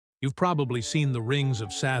You've probably seen the rings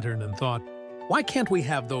of Saturn and thought, why can't we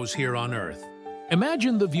have those here on Earth?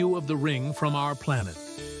 Imagine the view of the ring from our planet,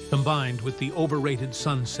 combined with the overrated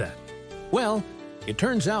sunset. Well, it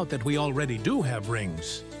turns out that we already do have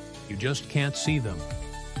rings. You just can't see them.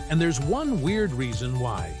 And there's one weird reason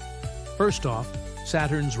why. First off,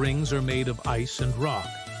 Saturn's rings are made of ice and rock,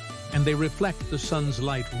 and they reflect the sun's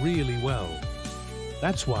light really well.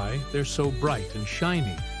 That's why they're so bright and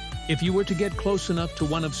shiny. If you were to get close enough to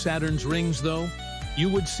one of Saturn's rings, though, you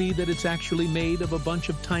would see that it's actually made of a bunch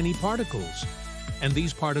of tiny particles. And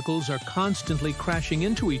these particles are constantly crashing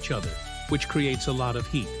into each other, which creates a lot of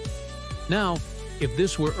heat. Now, if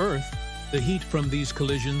this were Earth, the heat from these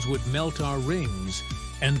collisions would melt our rings,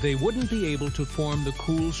 and they wouldn't be able to form the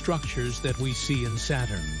cool structures that we see in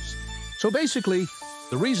Saturn's. So basically,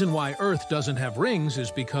 the reason why Earth doesn't have rings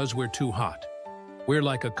is because we're too hot. We're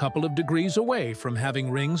like a couple of degrees away from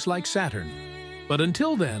having rings like Saturn. But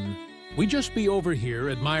until then, we just be over here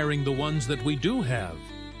admiring the ones that we do have,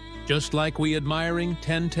 just like we admiring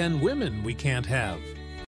 10 women we can't have.